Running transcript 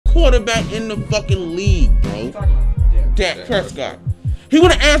quarterback in the fucking league, bro. Dak Prescott. He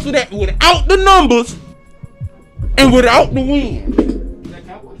would have answered that without the numbers and without the win. That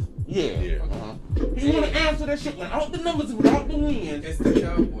Cowboys? Yeah. He would have answered that shit without the numbers and without the wins. It's the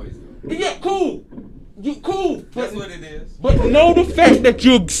Cowboys. Yeah, cool. You cool. That's what it is. But know the fact that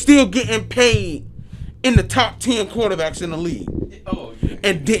you're still getting paid in the top 10 quarterbacks in the league. Oh, yeah.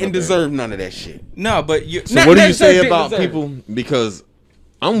 And didn't deserve none of that shit. No, but you. So what do you say about people? Because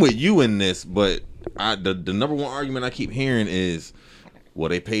I'm with you in this, but the number one argument I keep hearing is, well,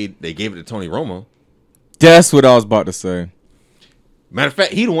 they gave it to Tony Romo. That's what I was about to say. Matter of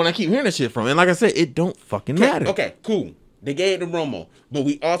fact, he the one I keep hearing this shit from. And like I said, it don't fucking matter. Okay, cool. They gave it to Romo. But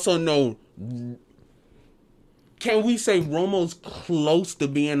we also know, can we say Romo's close to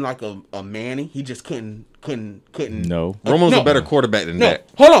being like a Manning? He just couldn't. No. Romo's a better quarterback than that.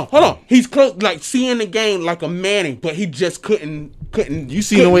 Hold on. He's close, like seeing the game like a Manning, but he just couldn't. You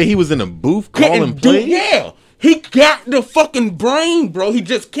seen the way he was in the booth calling plays? Yeah. He got the fucking brain, bro. He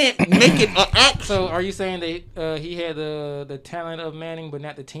just can't make it an action. So are you saying that he had the talent of Manning, but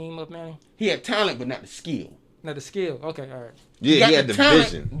not the team of Manning? He had talent, but not the skill. Not the skill. Okay, all right. Yeah, he had the talent,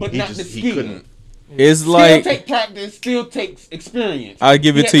 vision, but he not just the he skill. couldn't. It's Still like take practice. Still takes experience. I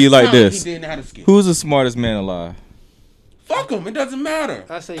give it to you like this. He didn't have the skill. Who's the smartest man alive? Fuck him. It doesn't matter.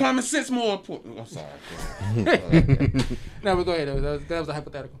 I say common sense more important. I'm sorry. No, but go ahead. That was a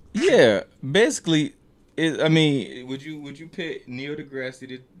hypothetical. Yeah, basically. Would you pick Neil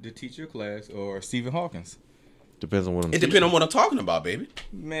deGrasse to teach your class or Stephen Hawkins? Depends on what I'm It depends on what I'm talking about, baby.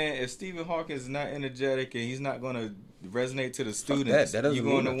 Man, if Stephen Hawkins is not energetic and he's not going to resonate to the students, that doesn't you're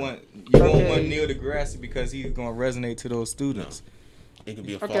going to mean want Neil deGrasse because he's going to resonate to those students. It could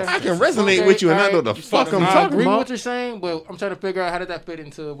be a Okay. false. I can resonate with you and I know the fuck I'm I talking agree with about. what you're saying, but I'm trying to figure out how did that fit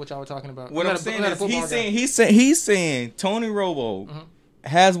into what y'all were talking about. What I'm saying is he's saying Tony Romo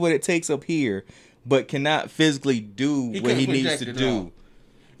has what it takes up here, but cannot physically do what he needs to do.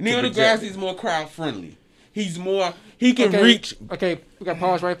 Neil deGrasse is more crowd friendly. He can reach. Okay, we got to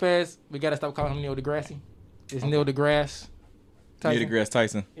pause right fast. We got to stop calling him Neil deGrasse. It's Neil deGrasse Tyson. Neil deGrasse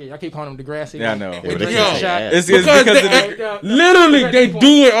Tyson. Yeah, I keep calling him deGrasse. Yeah, I know. It's because literally they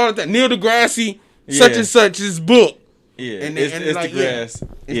do it all the time. Neil deGrasse, such and such, his book. Yeah, and it's like, deGrasse.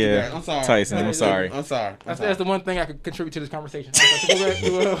 Yeah, I'm sorry. Tyson. I'm sorry. That's the one thing I could contribute to this conversation.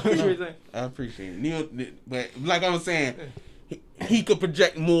 I appreciate it. Neil, but like I was saying, he could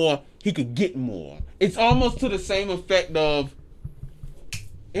project more. He could get more. It's almost to the same effect of.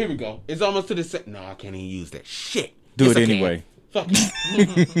 Here we go. It's almost to the same. No, I can't even use that shit. Do it anyway. Fuck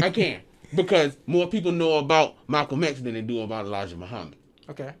it. I can because more people know about Malcolm X than they do about Elijah Muhammad.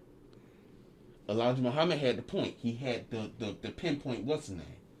 Okay. Elijah Muhammad had the point. He had the pinpoint. What's his name?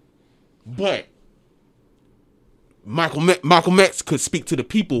 But Malcolm X could speak to the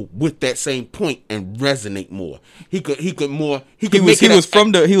people with that same point and resonate more. He was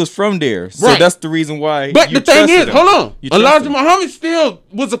from there, so right. That's the reason why. But the thing is, hold on, Elijah Muhammad still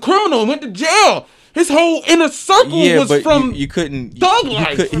was a criminal and went to jail. His whole inner circle was from you couldn't thug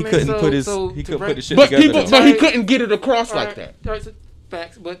life. He couldn't put his shit together. But he couldn't get it across like that. Right, so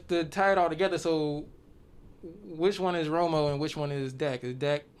facts, but to tie it all together, so which one is Romo and which one is Dak? Is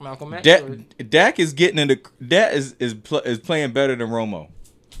Dak Malcolm X? Dak is getting into Dak is playing better than Romo.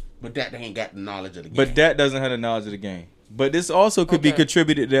 But Dak ain't got the knowledge of the game. But Dak doesn't have the knowledge of the game. But this also could be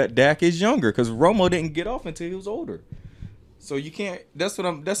contributed that Dak is younger because Romo didn't get off until he was older. So you can't.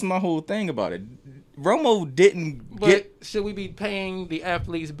 That's my whole thing about it. Romo didn't get. Should we be paying the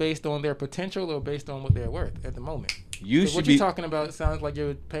athletes based on their potential or based on what they're worth at the moment? What you're talking about sounds like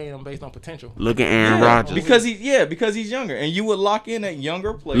you're paying them based on potential. Look at Aaron Rodgers. Because he's younger, and you would lock in a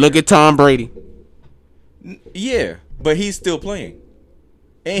younger player. Look at Tom Brady. Yeah, but he's still playing,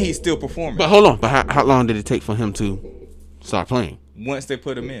 and he's still performing. But hold on. But how long did it take for him to start playing? Once they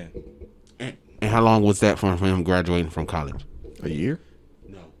put him in. And how long was that from him graduating from college? A year?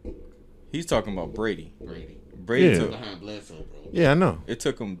 No. He's talking about Brady. Brady took behind Bledsoe, bro. Yeah, I know. It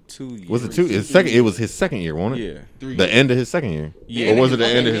took him 2 years. Was it 2? It was his second year, wasn't it? Yeah. The end of his second year. Yeah. Or was it the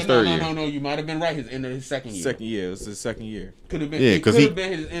end of his third year? No. You might have been right. His end of his second year. It was his second year. Could have been. Yeah, because he could have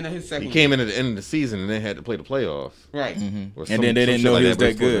been his end of his second. He came in at the end of the season and then had to play the playoffs. Right. Mm-hmm. And then they didn't know he was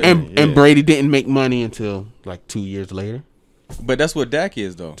that good. And Brady didn't make money until like 2 years later. But that's what Dak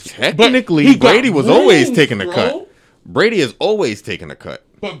is, though. Technically, Brady was always taking a cut. Brady is always taking a cut.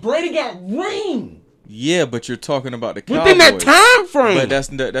 But Brady got ring. Yeah, but you're talking about the Cowboys. Within that time frame. But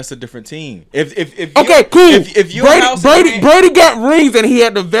that's a different team. If okay, cool. If Brady got rings and he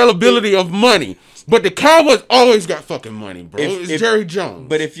had the availability of money. But the Cowboys always got fucking money, bro. It's Jerry Jones.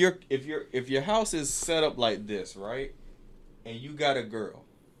 But if your house is set up like this, right? And you got a girl,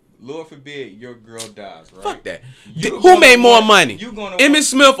 Lord forbid your girl dies, right? Fuck that. You Who gonna made more want- money? You gonna Emmitt want-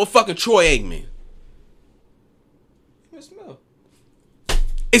 Smith or fucking Troy Aikman? Emmitt Smith.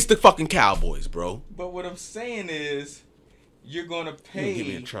 It's the fucking Cowboys, bro. But what I'm saying is, you're gonna You pay. get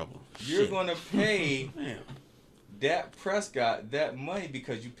me in trouble. You're Shit. gonna pay Damn. Dak Prescott that money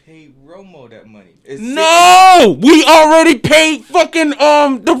because you paid Romo that money. It's No, we already paid fucking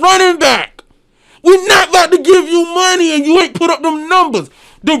the running back. We're not about to give you money and you ain't put up them numbers.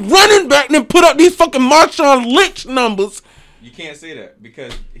 The running back then put up these fucking Marshawn Lynch numbers. You can't say that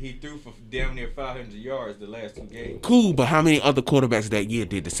because he threw for damn near 500 yards the last 2 games. Cool, but how many other quarterbacks that year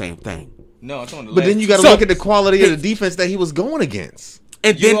did the same thing? No, I'm talking the But last then you got to So- look at the quality of the defense that he was going against.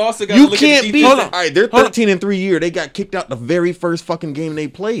 And You then also got to You look can't at be. the All defense. right, they're Hold on. 13-3 year. They got kicked out the very first fucking game they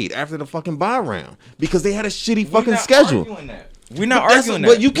played after the fucking bye round because they had a shitty We're fucking not schedule. arguing that. We're not But that's- arguing but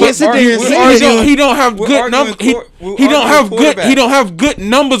that. you can't sit there and he say don't, he don't have we're good arguing numbers. He we're don't have arguing good. He quarterback. don't have good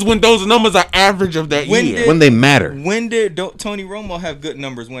numbers when those numbers are average of that When year. did- when they matter. When did Tony Romo have good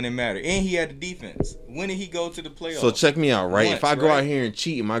numbers when it mattered? And he had the defense. When did he go to the playoffs? So check me out, right? Once, If I go right? out here and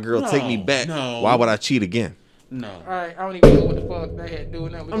cheat and my girl take me back, no. why would I cheat again? No. All right, I don't even know what the fuck that had to do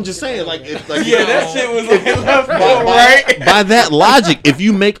with that. I'm just saying, like, it's like Yeah, that shit was like left by, foot, right? by that logic, if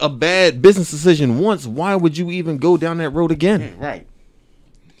you make a bad business decision once, why would you even go down that road again? Right.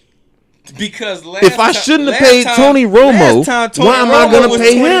 Because If I shouldn't have paid Tony Romo, why am I going to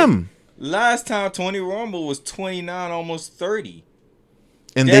pay him? Last time Tony Romo was 29, almost 30.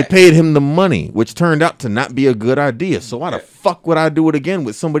 And That- they paid him the money, which turned out to not be a good idea. So why the Yeah. fuck would I do it again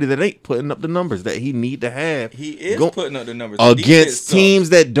with somebody that ain't putting up the numbers that he need to have He is go- putting up the numbers. The defense against sucks. teams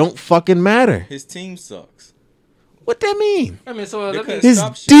that don't fucking matter? His team sucks. What that mean? I mean, so They let me, couldn't His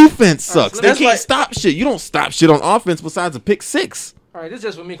stop shit. defense sucks. so They that's can't like- stop shit. You don't stop shit on offense besides a pick six. all right, this is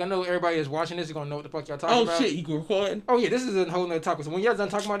just for me. 'Cause I know everybody is watching this is gonna know what the fuck y'all talking Oh about. shit, you can record. Oh yeah, this is a whole nother topic. So when y'all done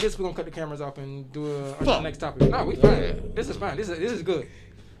talking about this, we're gonna cut the cameras off and do our Fuck. next topic. No, we fine. This is fine. This is good.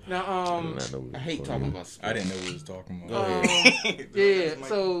 Now, I hate talking about sports. I didn't know what he was talking Go about. ahead. yeah.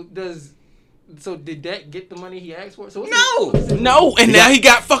 So did Dak get the money he asked for? So what's No! his- No, and He now got he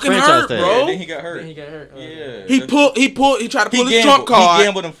got fucking franchise hurt, tag. Yeah, bro. then he got hurt. Then he got hurt. Yeah. He tried to pull his gambled. trump card. He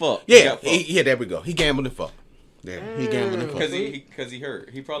gambled and fucked. Yeah, there we go. He gambled and fucked. Yeah, he gambled and Because fucked. he hurt.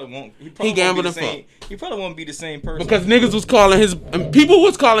 He probably won't. He gambled won't be the and same. He probably won't be the same person. Because niggas was calling his, and people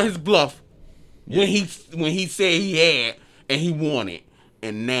was calling his bluff when he said he had and he won it,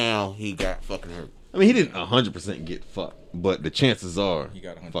 and now he got fucking hurt. I mean, he didn't 100% get fucked, but the chances are he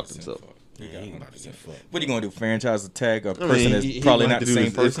got 100% fucked himself. fucked. He got he 100% about to get fucked. What are you gonna do? Franchise tag a I person mean, that's he probably gonna not have the to do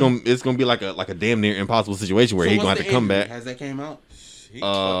same this. person. It's gonna be like a damn near impossible situation where So he's what's gonna have the to come injury? back. Has that came out? He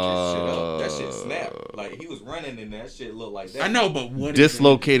fucked his shit up. That shit snapped. Like he was running and that shit looked like that. I know, but what?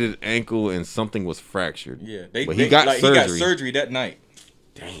 Dislocated ankle and something was fractured. Yeah, But he got He got surgery. surgery that night.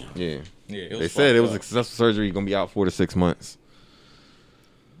 Damn. Yeah, Yeah, they said fucked it was a up. successful surgery. He's gonna be out 4 to 6 months.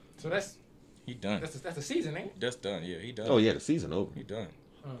 So that's He done. that's a season, ain't it? That's done. Yeah, he done. Oh yeah, the season over. he done.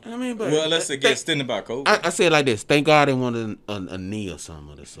 I mean, but Well, unless it gets extended by COVID. I say it like this: thank God they wanted a knee or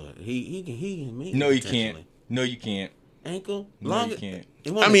something of the sort. He can make it No, you potentially. can't. No, you can't. Ankle, No, long. you can't.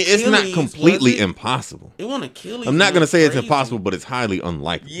 I mean, it's not completely impossible. It won't Achilles. I'm not gonna say it's crazy. impossible, but it's highly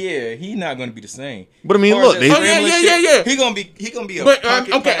unlikely. Yeah, he's not gonna be the same. But I mean, Far as look, that they- Oh, yeah, scrambling yeah, shit, yeah. He gonna be a But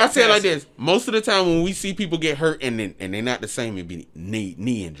pocket okay, I pass say it like passer. this: most of the time when we see people get hurt and they're not the same, it'd be knee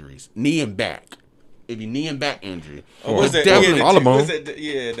injuries, knee and back. It'd be knee and back injury. Oh, what's that? Definitely. Yeah, Collarbone. what's that?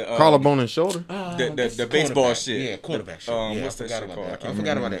 Yeah, the Collarbone and shoulder, the baseball quarterback. shit. Yeah, quarterback shit. Um, Yeah, what's I that forgot shit about called? that. I I can't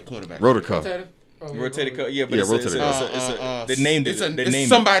forgot about remember. that quarterback. rotor cuff. Rotator? Oh, Rotator cuff. Yeah, but Yeah, it's rotator. they named it. It's, They it's named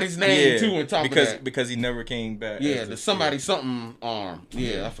somebody's it. name Yeah, too. On top because of that, because he never came back. yeah, as the a- somebody something arm.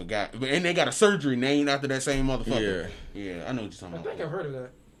 Yeah, I forgot. And they got a surgery named after that same motherfucker. Yeah, I know what you're talking I think about. I've heard of that.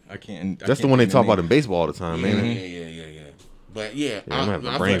 I can't. That's the one they talk about in baseball all the time, Yeah, man. yeah. But yeah, I'm having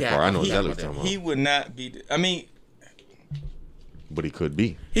a brain forgot. fart. I know forgot exactly about what you're talking He would not be. I mean, But he could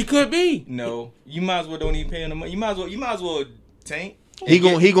be. He could be. no. You might as well don't even pay him the money. You might as well tank. He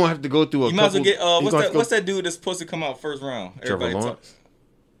gonna have to go through a. You might as well get. he gonna have to go- What's that dude that's supposed to come out first round? Trevor Everybody Lawrence.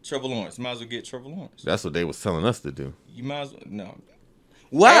 Trevor Lawrence. You might as well get Trevor Lawrence. That's what they was telling us to do. You might as well no.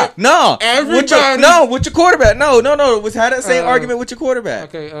 Wow. Ev- No. everybody- With your quarterback. No. Was had that same argument with your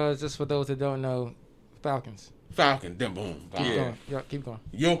quarterback. Okay, just for those that don't know, Falcons. Falcon. Then boom. Keep Falcon. going. Yeah, keep going.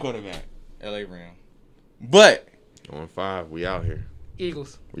 Young quarterback. LA Rams. But On 5, we out here.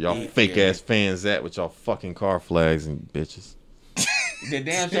 Eagles. Where y'all Yeah. fake ass fans at with y'all fucking car flags and bitches. The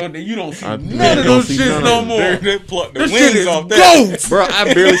damn show that you don't see I none of don't those see shits none no of them. more. they plucked the This shit wings is off that. goats. Bro,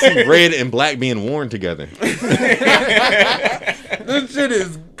 I barely see red and black being worn together. This shit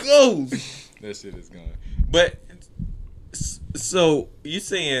is goats. That shit is gone. But So you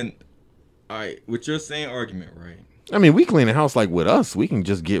saying, all right, with your same argument, right? I mean, we clean the house like with us. We can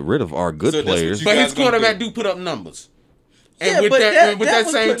just get rid of our good So that's what players. you But guys his gonna quarterback do. do put up numbers. Yeah, And with but that, with that that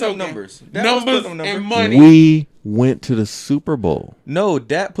was same putting up token, numbers. That was numbers putting up and numbers. money. We went to the Super Bowl. No,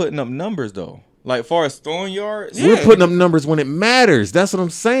 Dak putting up numbers though. Like far as throwing yards, Yeah. We're putting up numbers when it matters. That's what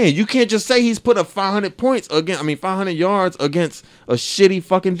I'm saying. You can't just say he's put up 500 points against. 500 yards against a shitty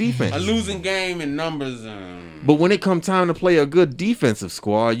fucking defense. A losing game in numbers. But when it comes time to play a good defensive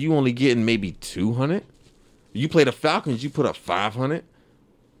squad, you only getting maybe 200. You play the Falcons, you put up 500.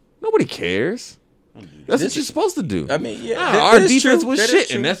 Nobody cares. That's what you're supposed to do. I mean, yeah, Our defense was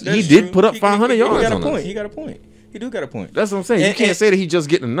shit, and he did put up 500 yards He got a on point. us. He got a point. He do got a point. That's what I'm saying. You And- can't say that he just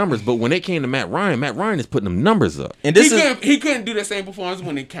getting the numbers, but when it came to Matt Ryan is putting them numbers up. And He this is couldn't, he couldn't do that same performance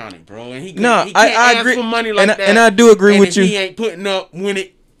when it counted, bro. And he couldn't, No, he can't I ask agree. for money like And that. I do agree and with if you. He ain't putting up when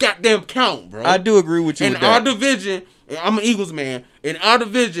it goddamn count, bro. I do agree with you. In with our that. division, I'm an Eagles man. In our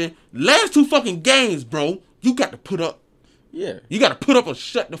division, last 2 fucking games, bro, you got to put up. Yeah. You got to put up or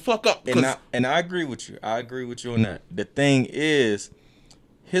shut the fuck up. And I agree with you. I agree with you on that. The thing is,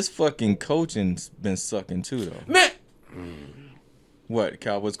 his fucking coaching's been sucking too, though. Man, What?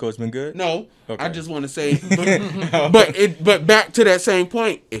 Cowboys coach been good? no. Okay. I just want to say, but back to that same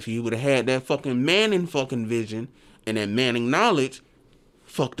point. If he would have had that fucking Manning fucking vision and that Manning knowledge,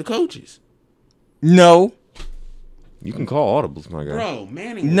 fuck the coaches, No. You can call audibles, my guy. bro.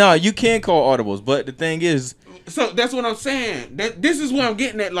 Manning. No, you can't call audibles. But the thing is, So that's what I'm saying. This is what I'm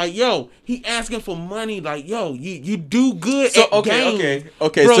getting at. Like, yo, he asking for money. Like, yo, you do good so at games.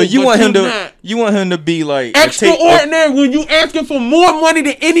 okay. bro, So you but want him you're to not be like extraordinary when you asking for more money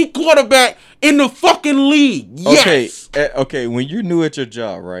than any quarterback in the fucking league. Yes. Okay. When you're new at your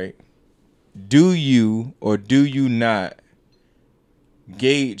job, right? Do you or do you not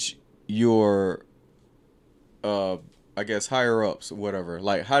gauge your I guess higher ups or whatever?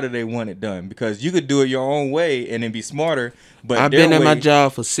 Like, how do they want it done? Because you could do it your own way and then be smarter. But I've been at my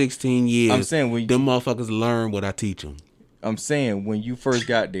job for 16 years. I'm saying when them motherfuckers learn what I teach them. I'm saying when you first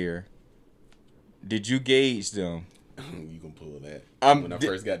got there, did you gauge them? You can pull that. When I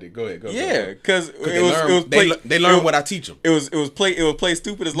first got there, go ahead. Yeah, because They learn what I teach them. It was play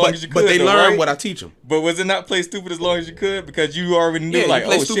stupid as long as you could. But they though, learn right? what I teach them. But was it not play stupid as long as you could? Because you already knew, Yeah, like, you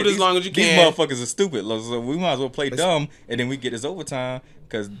play oh stupid shit, as long as you these can. motherfuckers are stupid. So we might as well play dumb, and then we get this overtime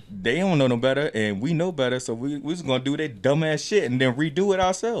because they don't know no better, and we know better. So we just gonna do that dumbass shit and then redo it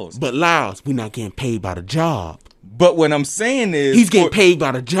ourselves. But Lyles, we're not getting paid by the job. But what I'm saying is, He's getting paid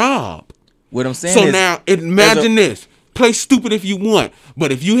by the job. What I'm saying So is, now, imagine this. Play stupid if you want.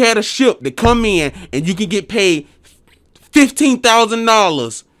 But if you had a ship that come in and you can get paid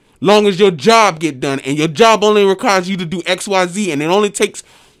 $15,000 long as your job get done, and your job only requires you to do X, Y, Z, and it only takes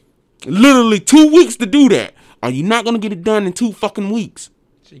literally 2 weeks to do that, are you not going to get it done in 2 fucking weeks?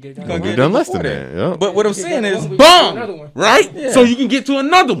 You're We've done less than that. Yeah. But what I'm saying is, Bong! Right? Yeah. So you can get to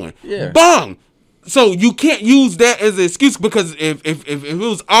another one. Yeah. Bong! So you can't use that as an excuse, because if it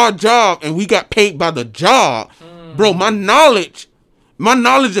was our job and we got paid by the job, bro, my knowledge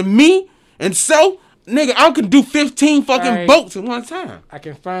of me and so, nigga, I can do 15 fucking Alright. boats at one time. I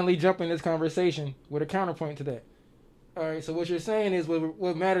can finally jump in this conversation with a counterpoint to that. All right, so what you're saying is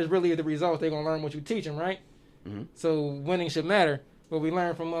what matters really is the results. They're going to learn what you teach them, right? Mm-hmm. So winning should matter. What we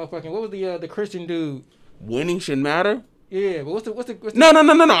learned from motherfucking, what was the Christian dude? Winning should matter? Yeah, but what's the No.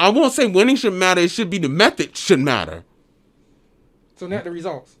 I won't say winning should matter. It should be the method should matter. So not the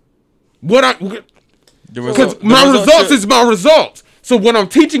results. Because my results is my results. So what I'm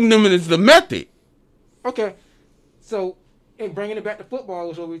teaching them is the method. Okay, so and bringing it back to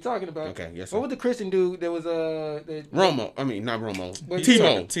football is what we're talking about. Okay, yes, sir. What was the Christian dude that was Romo. I mean, not Romo. But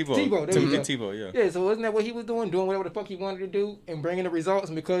Tebow. Tebow, there you go. Tebow, yeah. Yeah, so wasn't that what he was doing whatever the fuck he wanted to do and bringing the results?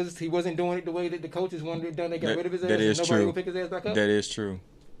 And because he wasn't doing it the way that the coaches wanted it done, they got rid of his ass. That is and nobody true. would pick his ass back up. That is true.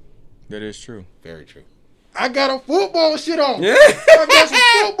 That is true. Very true. I got a football shit on. Yeah. I got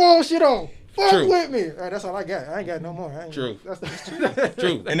some football shit on. Fuck True. with me. All right, that's all I got. I ain't got no more. True. That's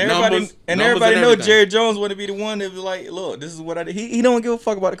True. And Numbers everybody know everything. Jerry Jones want to be the one that be like, look, this is what I did. He don't give a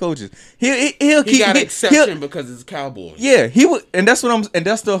fuck about the coaches. He'll He keep got he- exception he'll- because it's Cowboys. Yeah, he would, and that's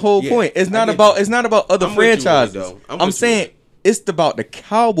the whole Yeah, point. It's I not get about you. it's not about other I'm with you with it, franchises. though. I'm I'm with you saying with it. it's about the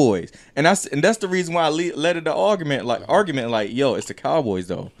Cowboys, and that's the reason why I led it the argument like, yo, it's the Cowboys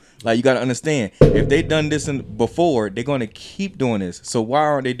though. Like, you gotta understand, if they done this before, they're gonna keep doing this. So why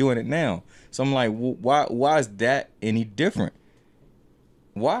aren't they doing it now? So I'm like, why is that any different?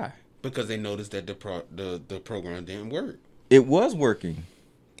 Why? Because they noticed that the program didn't work. It was working.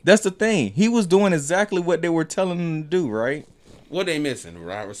 That's the thing. He was doing exactly what they were telling him to do, right? What they missing? A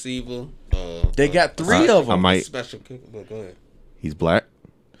wide receiver, They got 3 of them. I might. Special kicker, but go ahead. He's black.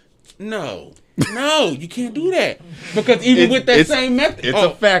 No, you can't do that because even with that same method, it's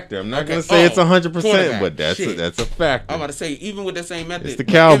a factor. I'm not gonna say it's 100%, but that's a factor. I'm about to say even with the same method, it's the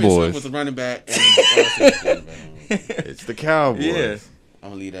Cowboys. Was a running back. And it's the Cowboys. Yeah. I'm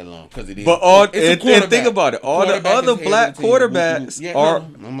gonna leave that alone because it is. But and think about it. All the other black quarterbacks are.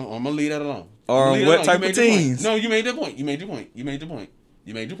 I'm gonna leave that alone. Are what type of teams? No, you made the point. You made your point.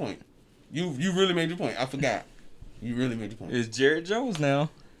 You really made your point. I forgot. You really made your point. It's Jerry Jones now.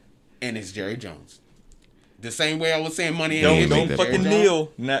 And it's Jerry Jones. The same way I was saying money. Don't fucking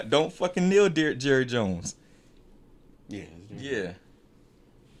kneel. Don't fucking kneel, dear Jerry Jones. Yeah. Yeah.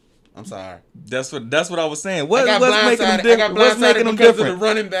 I'm sorry. That's what I was saying. What's making them different? What's making them different? Of the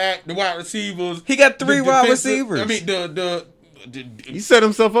running back, the wide receivers. He got 3 wide receivers. I mean, he set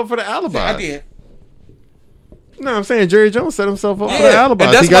himself up for the alibi. I did. No, I'm saying Jerry Jones set himself up for the alibi.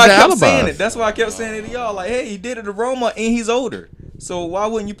 And that's why I kept saying it. That's why I kept saying it to y'all. Like, hey, he did it to Roma, and he's older. So why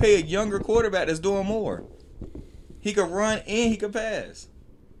wouldn't you pay a younger quarterback that's doing more? He could run and he could pass.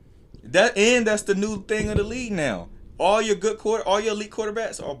 That's the new thing of the league now. All your elite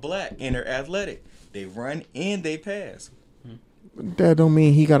quarterbacks are black and they're athletic. They run and they pass. That don't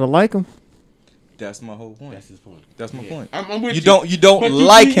mean he gotta like him. That's my whole point. That's his point. That's my point. I'm with you don't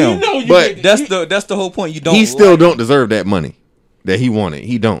like him. But that's the whole point. You don't. He still don't deserve that money that he wanted.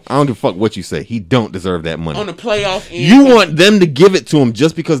 He don't. I don't give a fuck what you say. He don't deserve that money. On the playoff end. You want them to give it to him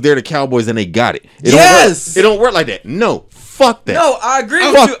just because they're the Cowboys and they got it. It don't work like that. No. Fuck that. No, I agree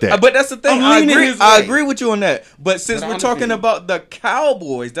with you. That. But that's the thing. I agree with you on that. But since we're talking about the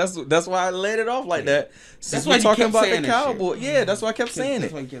Cowboys, that's why I laid it off like that. Since we're talking about the Cowboys. Yeah, that's why I kept saying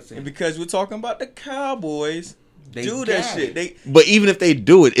it. And because we're talking about the Cowboys, they do that shit. But even if they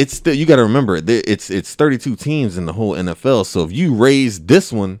do it, it's still, you got to remember, it's 32 teams in the whole NFL. So if you raise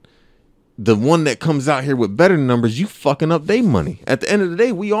this one, the one that comes out here with better numbers, you fucking up their money. At the end of the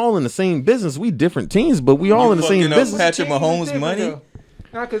day, we all in the same business. We different teams, but we all in the same business. Patrick Mahomes' money.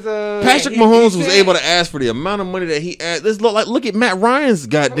 Patrick Mahomes was able to ask for the amount of money that he asked. Look at Matt Ryan's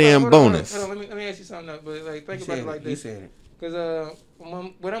goddamn bonus. Hold on, let me ask you something. But think about it like this. Because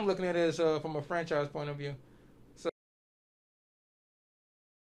what I'm looking at is from a franchise point of view.